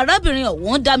jí ọmọ arábìnrin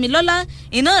ọ̀hún Dámilọ́lá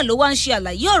iná ló wá ń ṣe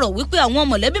àlàyé ọ̀rọ̀ wípé àwọn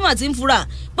mọ̀lẹ́bí mà ti ń fura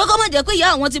pé kó má jẹ́ pé ìyá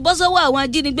àwọn ti bọ́ sọ́wọ́ àwọn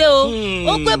ajínigbé o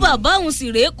ó pé bàbá òun sì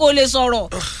rèé kó lè sọ̀rọ̀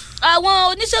àwọn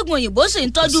oníṣègùn òyìnbó sì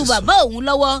ń tọ́jú bàbá òun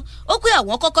lọ́wọ́ ó pé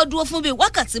àwọn kọ́kọ́ dúró fún bíi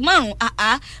wákàtí 5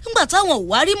 ńgbà táwọn ò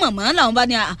wá rí màmá làwọn bá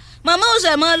ní màmá ò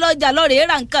ṣẹ̀ mọ́ lọ́jà lọ́rẹ̀ẹ́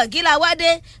ra nǹkan kí la wá dé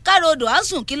káàró odò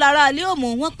àsùn kí lára alẹ́ òmù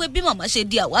wọn pé bí màmá ṣe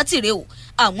di àwátìrẹ o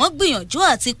àwọn gbìyànjú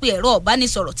àti pé ẹ̀rọ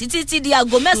ọ̀bánisọ̀rọ̀ títí di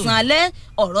aago 9 alẹ́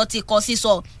ọ̀rọ̀ ti kọ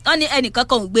sísọ wọn ní ẹnìkan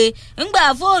kan ò gbé ńgbà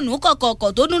fóònù kọ̀kọ̀kọ̀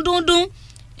tó dúndúndún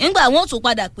nígbà wọn ò tún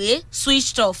padà pé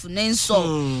switched off ní ń sọ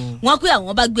wọn pé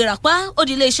àwọn bá gbéra pa ó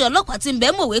di iléeṣẹ́ ọlọ́pàá tí ń bẹ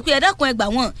mọ̀wé pé ẹ dákun ẹ gbà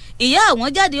wọn ìyá àwọn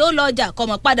jáde ó lọ ọjà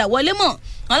kọmọ padà wọlé mọ́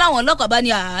wọn láwọn ọlọ́pàá bá ní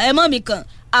ẹ mọ́ mi kàn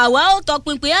àwa ó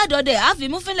tọpinpin àdọdẹ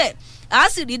àfimúfilẹ̀ a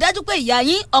sì rí dájú pé ìyá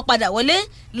yín ó padà wọlé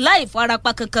láì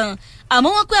farapa kankan àmọ́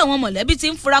wọ́n pé àwọn mọ̀lẹ́bí ti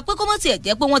ń fura pé kó mọ̀ tiẹ̀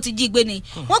jẹ́ pé wọ́n ti jí gbé ni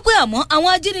wọ́n pé àmọ́ àwọn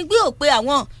ajínigbé ò pé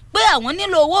àwọn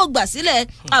nílò owó gbà sílẹ̀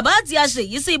àbá àti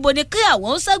àṣeyìí sí ibo ni kí àwọn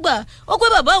ó ságbà ó pé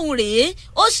bàbá òun rèé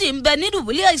ó sì ń bẹ ní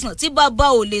dùbúlẹ̀ àìsàn tí bàbá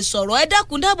ò lè sọ̀rọ̀ ẹ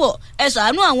dákun dábọ̀ ẹ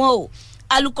ṣàánú àwọn o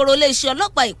alukoro iléeṣẹ́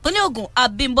ọlọ́pàá ìpínlẹ̀ Ògùn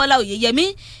Abímbọ́lá Oyèyẹmí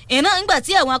iná ńgbà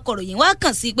tí àwọn akọ̀ròyìn wá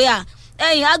kàn sí pé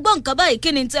ẹ̀yin agbọ́n nǹkan báyìí kí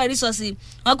ni tẹ́ ẹ rí sọ sí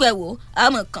wọ́n pẹ́ wò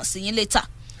àmọ̀ kàn sí yín létà.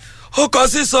 ó kọ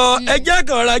sísọ ẹjẹ́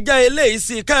kan rajá eléyìí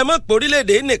sí ká ẹ mọ̀ pé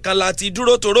orílẹ̀-èdè nìkan láti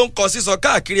dúró toró ń kọ sísọ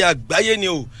káàkiri àgbáyé ni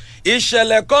o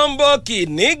ìṣẹ̀lẹ̀ kan ń bọ̀ kì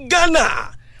ní Ghana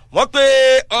wọ́n pe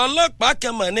ọlọ́pàá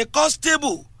kẹmọ̀ ní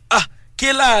constable kí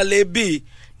láà lè bì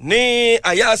ní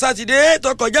àyà sátidé tó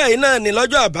kọjá yìí náà ní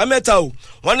lọ́jọ́ àbámẹ́ta o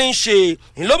wọ́n ní í ṣe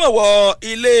ìlọ́mọ̀wọ́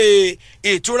ilé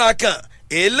ìtura kan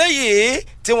eléyìí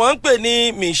tí wọ́n ń pè ní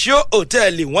Misho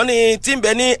Hotel wọ́n ní tí ń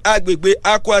bẹ ní agbègbè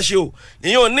Akwashe o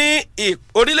ìyẹn ní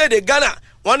orílẹ̀-èdè Ghana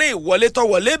wọ́n ní ìwọlé tó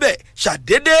wọlé bẹ̀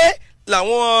ṣàdédé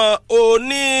làwọn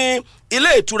oní ilé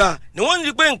ìtura ni wọ́n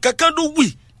ní pé nǹkan kan dún wì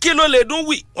kí ló lè dún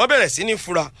wì wọ́n bẹ̀rẹ̀ sí ní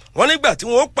fura wọ́n nígbà tí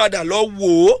wọ́n padà lọ wò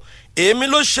ó èmi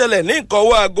ló ṣẹlẹ̀ ní nǹkan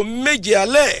ọwọ́ aago 7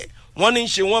 alẹ́ wọ́n ní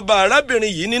ṣe wọ́n bá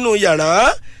arábìnrin yìí nínú yàrá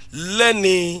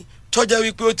lẹ́ni tọ́já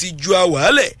wípé ó ti ju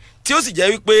àwàálẹ̀ tí ó sì jẹ́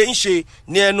wípé ń ṣe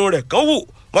ní ẹnu rẹ̀ kan wù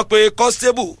wọ́n pe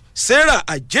constable Sarah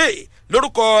Ajay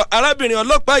lórúkọ arábìnrin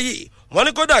ọlọ́pàá yìí wọ́n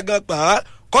ní kódà gan pa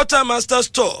quartermaster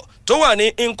store tó wà ní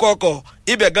nkọkọ̀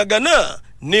ibẹ̀ gangan náà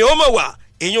ni ó mọ̀ wá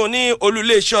ìyún ní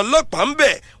olùléeṣẹ́ ọlọ́pàá ń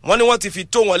bẹ̀ wọ́n ní wọ́n ti fi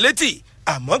tó wọn létí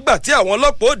àmọ́ gbà tí àwọn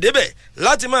ọlọ́pàá ó débẹ̀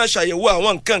láti máa ṣàyẹ̀wò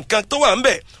àwọn nǹkan tó wà ń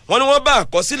bẹ̀ wọ́n ní wọ́n bá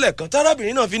àkọsílẹ̀ kan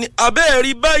tárábìnrin náà fi ní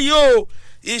abẹ́ẹ̀rí báyìí o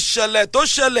ìṣẹ̀lẹ̀ tó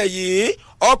ṣẹlẹ̀ yìí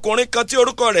ọkùnrin kan tí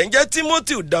orúkọ rẹ̀ ń jẹ́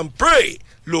Timothy Dampre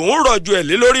lòun rọ̀jò ẹ̀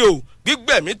lé lórí o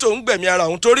gbígbẹ̀mí tó ń gbẹ̀mí ara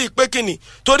òun torí pé kíni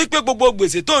torí pé gbogbo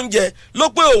gbèsè tó ń jẹ ló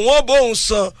pé òun ó bóun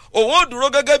san òun ó dúró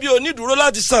gẹ́gẹ́ bí onídùúró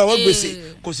láti san àwọn gbèsè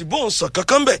kò sì bóun san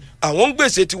kankan bẹ̀ àwọn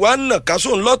gbèsè tí wàá nà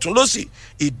kásòun lọ́tún lọ́sì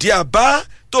ìdí àbá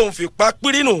tóun fi pa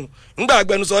pírínù ńgbà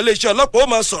agbẹnusọ iléeṣẹ́ ọlọ́pàá ó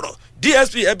máa sọ̀rọ̀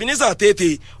DSP Ebenezer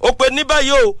Tètè ó pe ní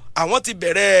báyìí o àwọn ti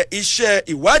bẹ̀rẹ̀ iṣẹ́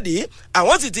ìwádìí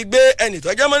àwọn sì ti gbé ẹnì tó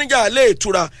jẹ́ mọ́níjà ilé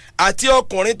ìtura àti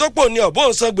ọkùnrin tó pò ní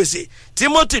ọ̀bọ̀n san gbèsè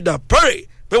Timothy Dapare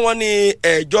pé wọ́n ní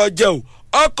ẹjọ́ jẹ́ o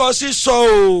ọkọ̀ sísọ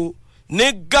o ní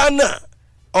Ghana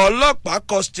ọlọ́pàá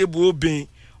constable obìnrin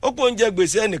ó pò ń jẹ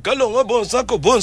gbèsè ẹnìkan lòun ó bóun san kò bóun